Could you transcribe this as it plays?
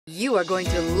You are going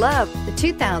to love the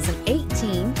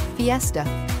 2018 Fiesta.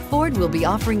 Ford will be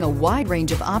offering a wide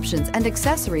range of options and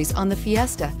accessories on the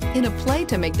Fiesta in a play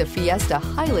to make the Fiesta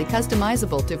highly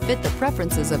customizable to fit the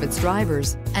preferences of its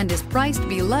drivers and is priced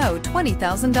below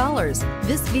 $20,000.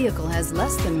 This vehicle has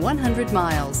less than 100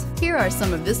 miles. Here are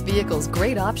some of this vehicle's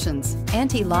great options: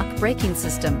 anti-lock braking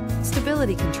system,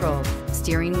 stability control,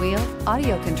 steering wheel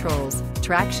audio controls,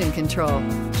 traction control,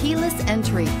 keyless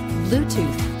entry,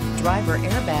 Bluetooth, driver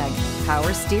airbag,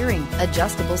 power steering,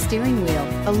 adjustable steering wheel,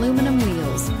 aluminum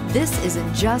wheels. This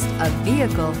isn't just a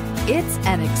vehicle, it's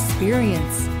an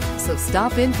experience. So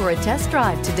stop in for a test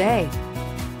drive today.